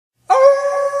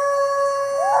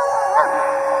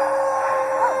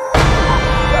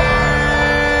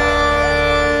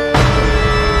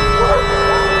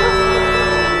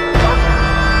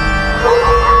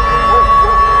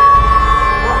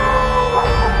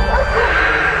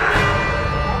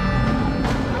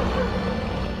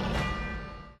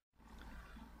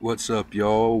What's up,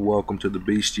 y'all? Welcome to the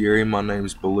Beastiary. My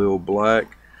name's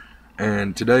Blak,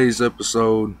 and today's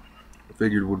episode I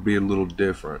figured would be a little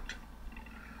different.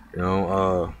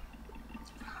 I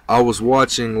was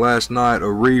watching last night a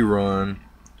rerun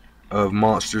of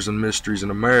Monsters and Mysteries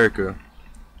in America,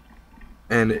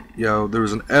 and there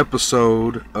was an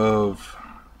episode of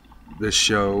this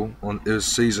show it was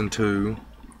season 2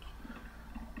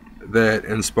 that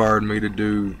inspired me to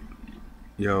do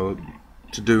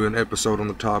an episode on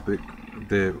the topic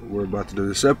that we're about to do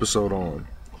this episode on.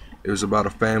 It was about a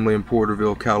family in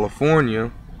Porterville,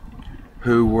 California,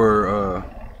 who were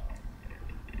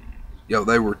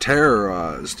they were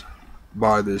terrorized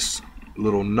by this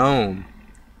little gnome,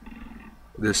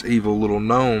 this evil little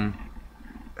gnome,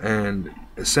 and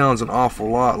it sounds an awful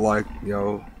lot like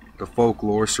the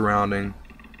folklore surrounding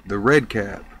the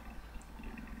Redcap.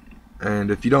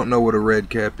 And if you don't know what a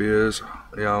Redcap is,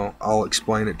 I'll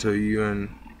explain it to you,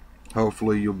 and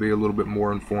hopefully you'll be a little bit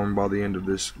more informed by the end of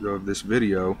this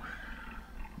video.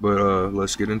 But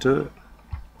let's get into it.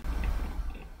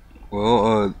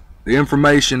 Well, the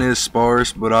information is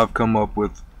sparse, but I've come up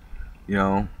with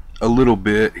a little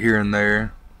bit here and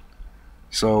there.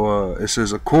 So it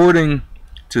says, according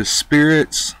to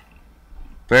spirits,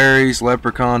 fairies,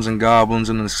 leprechauns, and goblins,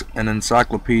 and an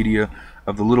encyclopedia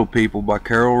of the Little People by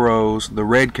Carol Rose, the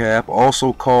Redcap,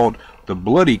 also called the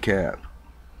Bloody Cap,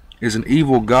 is an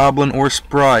evil goblin or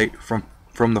sprite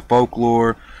from the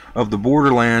folklore of the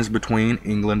borderlands between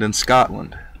England and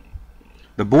Scotland.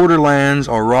 The borderlands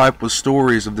are ripe with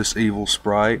stories of this evil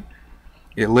sprite.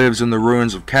 It lives in the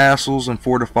ruins of castles and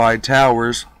fortified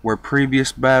towers where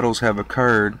previous battles have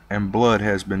occurred and blood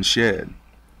has been shed.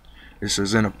 It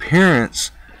says, in appearance,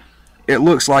 it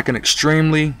looks like an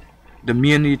extremely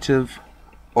diminutive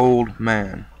old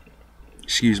man.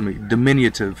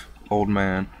 Diminutive old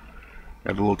man.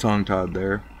 Got a little tongue-tied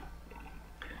there.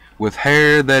 With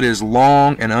hair that is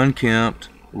long and unkempt,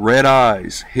 red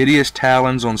eyes, hideous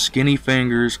talons on skinny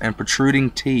fingers, and protruding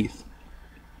teeth.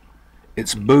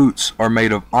 Its boots are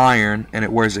made of iron, and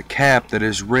it wears a cap that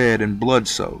is red and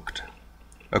blood-soaked.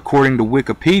 According to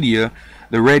Wikipedia,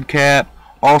 the Redcap,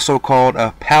 also called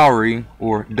a Powrie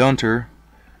or Dunter,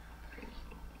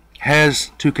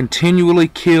 has to continually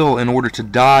kill in order to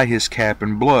dye his cap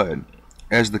in blood,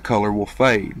 as the color will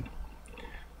fade.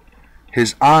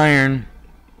 His iron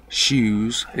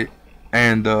shoes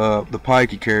and the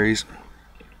pike he carries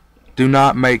do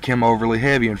not make him overly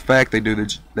heavy. In fact, they do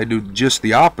just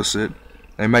the opposite.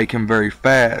 They make him very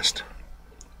fast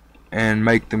and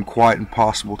make them quite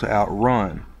impossible to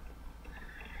outrun.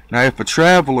 Now, if a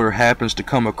traveler happens to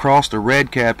come across the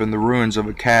Redcap in the ruins of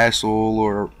a castle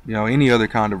or any other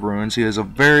kind of ruins, he is a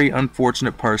very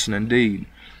unfortunate person indeed,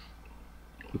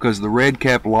 because the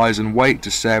Redcap lies in wait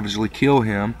to savagely kill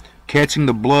him, catching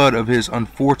the blood of his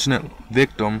unfortunate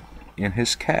victim in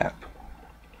his cap.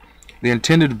 The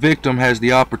intended victim has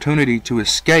the opportunity to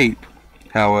escape,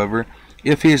 however,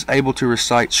 if he is able to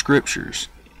recite scriptures.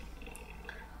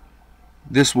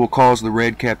 This will cause the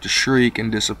Redcap to shriek and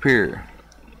disappear,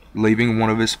 leaving one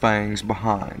of his fangs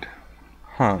behind.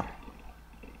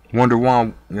 Wonder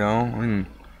why,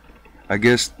 I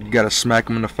guess you gotta smack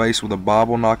him in the face with a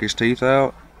Bible, knock his teeth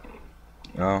out.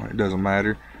 It doesn't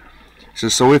matter. It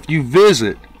says, so if you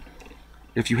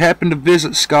happen to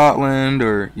visit Scotland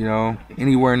or,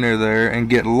 anywhere near there and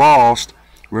get lost,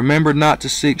 remember not to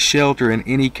seek shelter in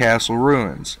any castle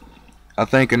ruins. I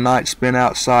think a night spent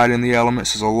outside in the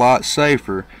elements is a lot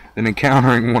safer than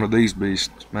encountering one of these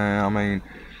beasts, man. I mean,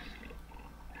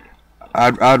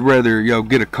 I'd rather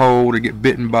get a cold or get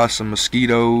bitten by some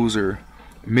mosquitoes or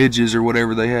midges or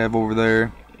whatever they have over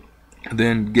there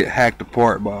than get hacked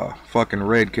apart by a fucking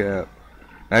Redcap.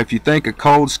 Now, if you think a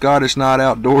cold Scottish night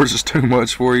outdoors is too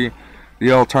much for you,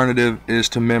 the alternative is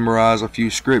to memorize a few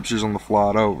scriptures on the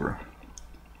flight over.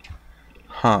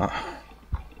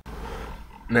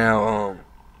 Now,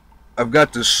 I've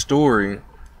got this story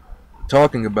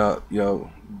talking about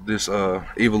this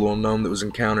evil little gnome that was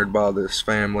encountered by this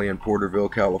family in Porterville,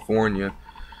 California,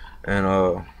 and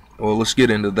well, let's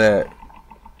get into that.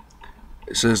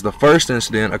 It says the first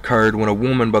incident occurred when a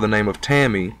woman by the name of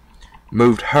Tammy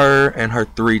moved her and her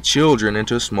 3 children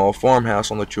into a small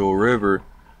farmhouse on the Chula River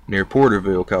near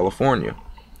Porterville, California.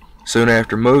 Soon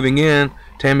after moving in,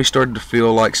 Tammy started to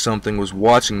feel like something was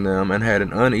watching them and had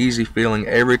an uneasy feeling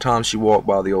every time she walked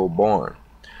by the old barn.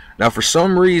 Now, for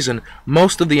some reason,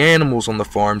 most of the animals on the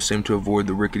farm seemed to avoid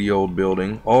the rickety old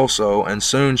building also, and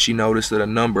soon she noticed that a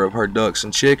number of her ducks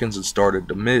and chickens had started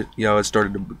to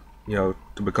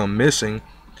become missing.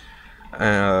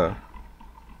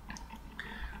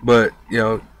 But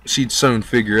she'd soon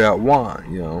figure out why.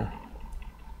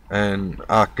 And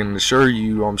I can assure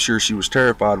you, I'm sure she was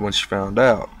terrified when she found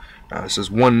out. It says,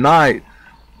 one night,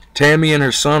 Tammy and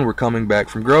her son were coming back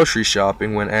from grocery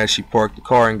shopping when, as she parked the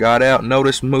car and got out,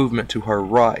 noticed movement to her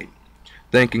right.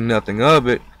 Thinking nothing of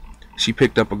it, she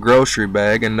picked up a grocery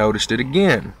bag and noticed it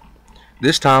again,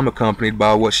 this time accompanied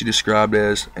by what she described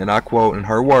as, and I quote in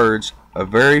her words, a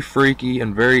very freaky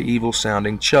and very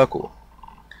evil-sounding chuckle.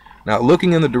 Now,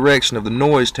 looking in the direction of the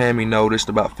noise, Tammy noticed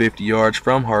about 50 yards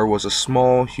from her was a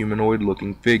small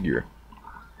humanoid-looking figure,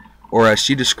 or as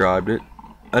she described it,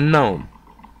 a gnome.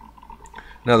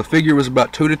 Now, the figure was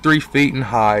about 2 to 3 feet in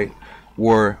height,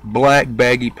 wore black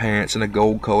baggy pants and a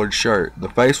gold-colored shirt. The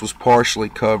face was partially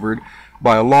covered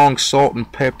by a long salt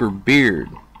and pepper beard,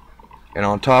 and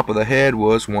on top of the head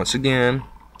was, once again,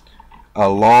 a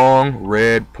long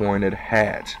red pointed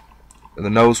hat. The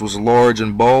nose was large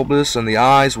and bulbous, and the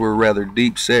eyes were rather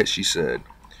deep set, she said.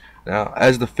 Now,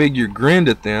 as the figure grinned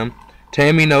at them,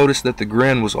 Tammy noticed that the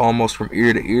grin was almost from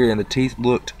ear to ear, and the teeth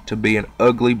looked to be an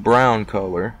ugly brown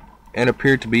color and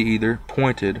appeared to be either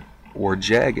pointed or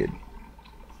jagged.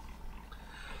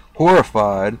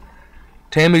 Horrified,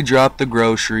 Tammy dropped the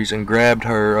groceries and grabbed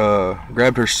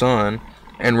her son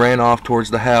and ran off towards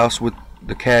the house with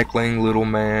the cackling little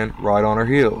man right on her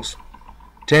heels.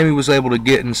 Tammy was able to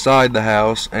get inside the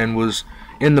house and was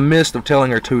in the midst of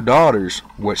telling her 2 daughters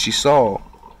what she saw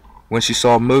when she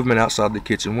saw movement outside the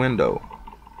kitchen window.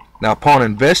 Now, upon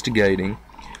investigating,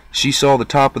 she saw the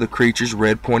top of the creature's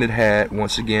red pointed hat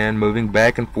once again moving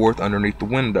back and forth underneath the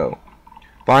window.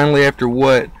 Finally, after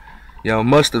what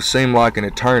must have seemed like an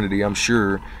eternity, I'm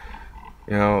sure,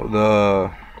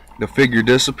 the figure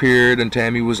disappeared and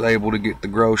Tammy was able to get the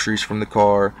groceries from the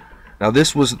car. Now,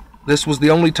 this was the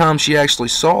only time she actually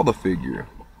saw the figure,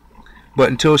 but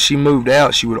until she moved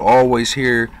out, she would always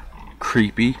hear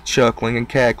creepy chuckling and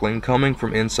cackling coming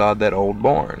from inside that old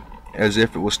barn, as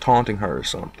if it was taunting her or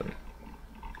something.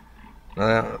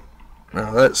 Now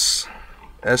that's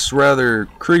rather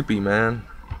creepy, man.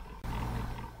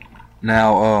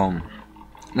 Now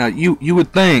you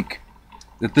would think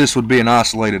that this would be an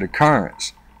isolated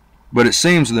occurrence, but it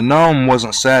seems the gnome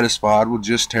wasn't satisfied with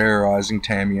just terrorizing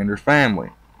Tammy and her family.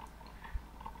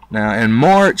 Now, in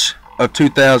March of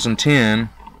 2010,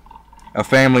 a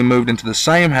family moved into the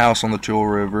same house on the Tule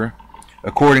River.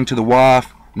 According to the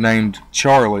wife, named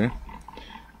Charlie,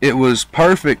 it was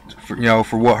perfect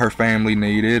for what her family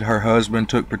needed. Her husband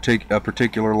took a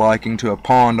particular liking to a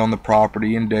pond on the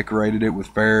property and decorated it with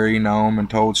fairy, gnome, and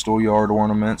toadstool yard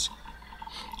ornaments.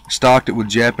 Stocked it with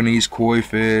Japanese koi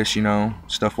fish,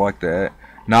 stuff like that.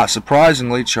 Not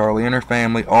surprisingly, Charlie and her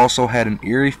family also had an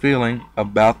eerie feeling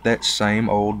about that same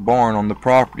old barn on the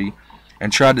property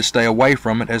and tried to stay away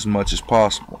from it as much as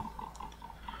possible.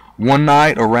 One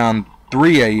night around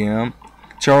 3 a.m.,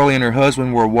 Charlie and her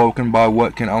husband were awoken by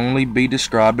what can only be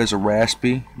described as a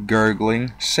raspy,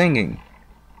 gurgling singing.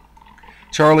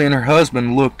 Charlie and her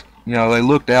husband looked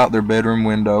out their bedroom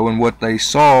window, and what they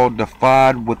saw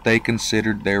defied what they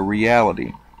considered their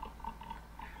reality.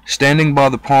 Standing by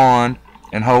the pond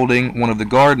and holding one of the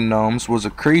garden gnomes was a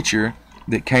creature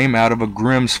that came out of a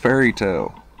Grimm's fairy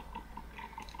tale,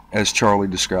 as Charlie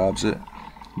describes it.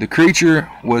 The creature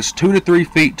was 2 to 3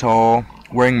 feet tall,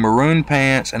 wearing maroon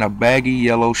pants and a baggy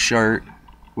yellow shirt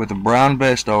with a brown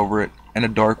vest over it and a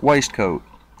dark waistcoat.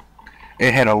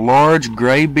 It had a large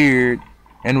gray beard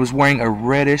and was wearing a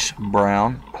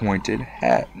reddish-brown pointed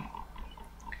hat.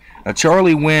 Now,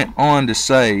 Charlie went on to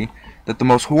say that the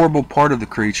most horrible part of the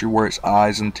creature were its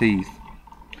eyes and teeth.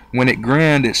 When it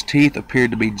grinned, its teeth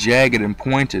appeared to be jagged and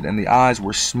pointed, and the eyes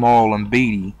were small and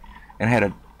beady and had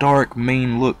a dark,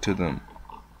 mean look to them.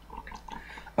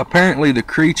 Apparently, the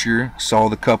creature saw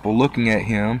the couple looking at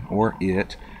him, or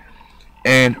it,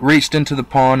 and reached into the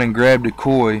pond and grabbed a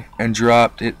koi and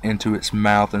dropped it into its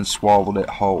mouth and swallowed it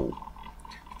whole.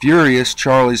 Furious,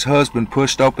 Charlie's husband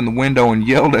pushed open the window and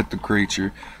yelled at the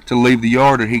creature to leave the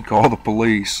yard, or he'd call the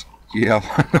police. Yeah,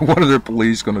 what are the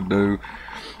police going to do?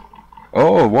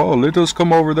 Oh, well, let us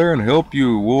come over there and help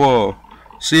you. We'll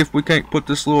see if we can't put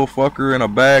this little fucker in a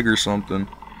bag or something.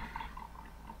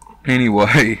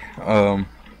 Anyway, the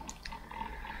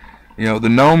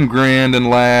gnome grinned and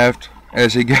laughed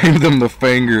as he gave them the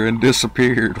finger and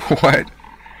disappeared. What?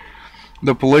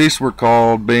 The police were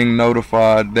called, being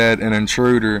notified that an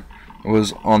intruder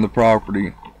was on the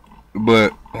property.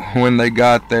 But when they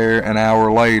got there an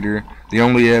hour later, the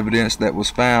only evidence that was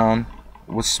found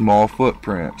was small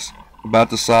footprints,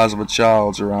 about the size of a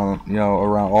child's all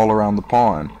around the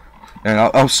pond. And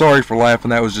I'm sorry for laughing.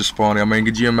 That was just funny. I mean,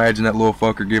 could you imagine that little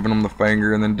fucker giving them the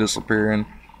finger and then disappearing?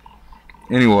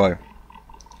 Anyway,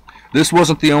 this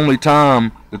wasn't the only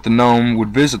time that the gnome would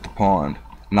visit the pond.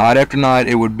 Night after night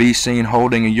it would be seen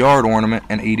holding a yard ornament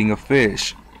and eating a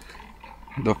fish.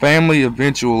 The family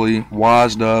eventually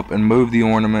wised up and moved the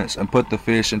ornaments and put the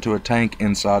fish into a tank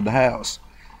inside the house.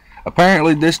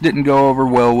 Apparently this didn't go over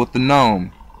well with the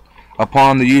gnome.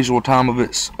 Upon the usual time of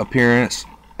its appearance,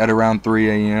 at around 3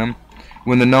 a.m.,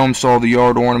 when the gnome saw the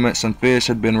yard ornaments and fish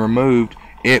had been removed,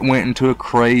 it went into a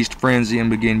crazed frenzy and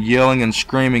began yelling and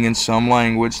screaming in some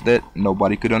language that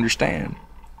nobody could understand.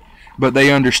 But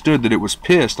they understood that it was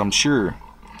pissed, I'm sure.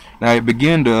 Now it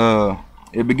began to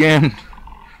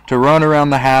run around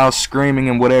the house screaming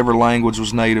in whatever language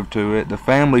was native to it. The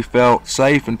family felt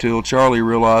safe until Charlie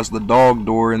realized the dog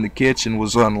door in the kitchen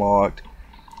was unlocked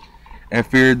and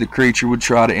feared the creature would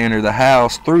try to enter the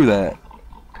house through that.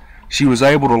 She was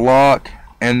able to lock it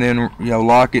and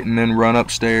then run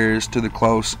upstairs to the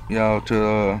close,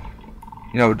 to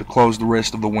close the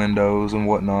rest of the windows and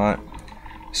whatnot.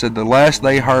 Said the last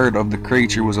they heard of the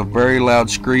creature was a very loud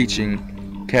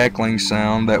screeching, cackling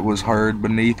sound that was heard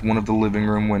beneath one of the living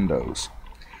room windows.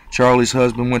 Charlie's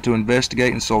husband went to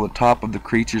investigate and saw the top of the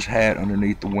creature's hat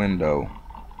underneath the window.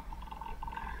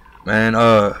 Man,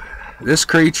 this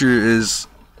creature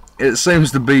it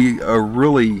seems to be a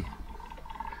really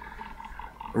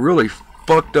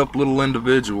fucked up little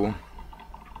individual.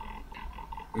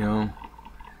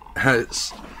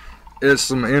 It's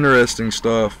some interesting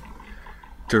stuff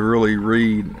to really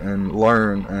read and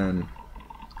learn, and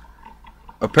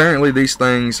apparently these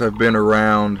things have been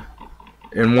around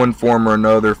in one form or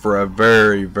another for a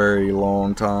very, very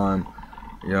long time.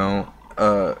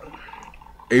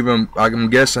 Even I'm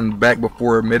guessing back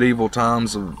before medieval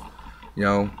times of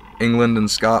England and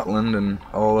Scotland and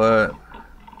all that.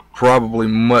 Probably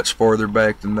much farther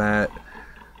back than that.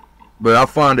 But I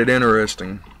find it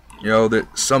interesting, that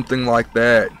something like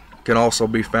that can also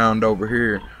be found over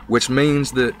here, which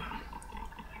means that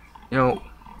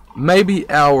maybe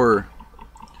our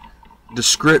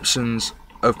descriptions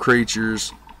of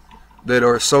creatures that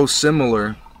are so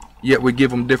similar, yet we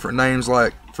give them different names.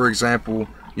 Like, for example,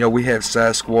 we have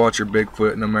Sasquatch or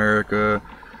Bigfoot in America,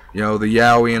 the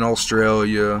Yowie in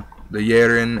Australia, the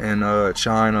Yeren in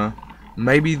China.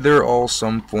 Maybe they're all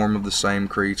some form of the same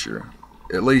creature,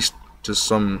 at least to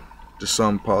some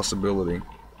possibility.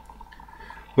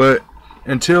 But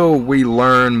until we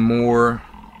learn more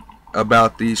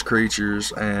about these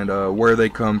creatures and where they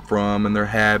come from and their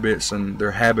habits and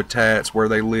their habitats, where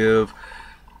they live,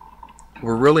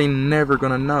 we're really never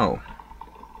going to know.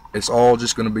 It's all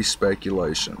just going to be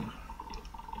speculation.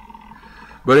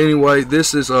 But anyway,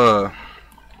 this is I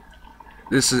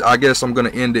guess I'm going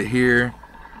to end it here.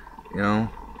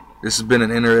 This has been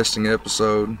an interesting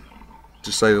episode,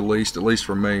 to say the least, at least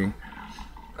for me.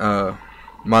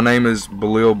 My name is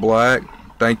Blak.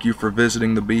 Thank you for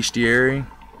visiting the Beastiary.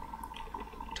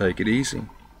 Take it easy.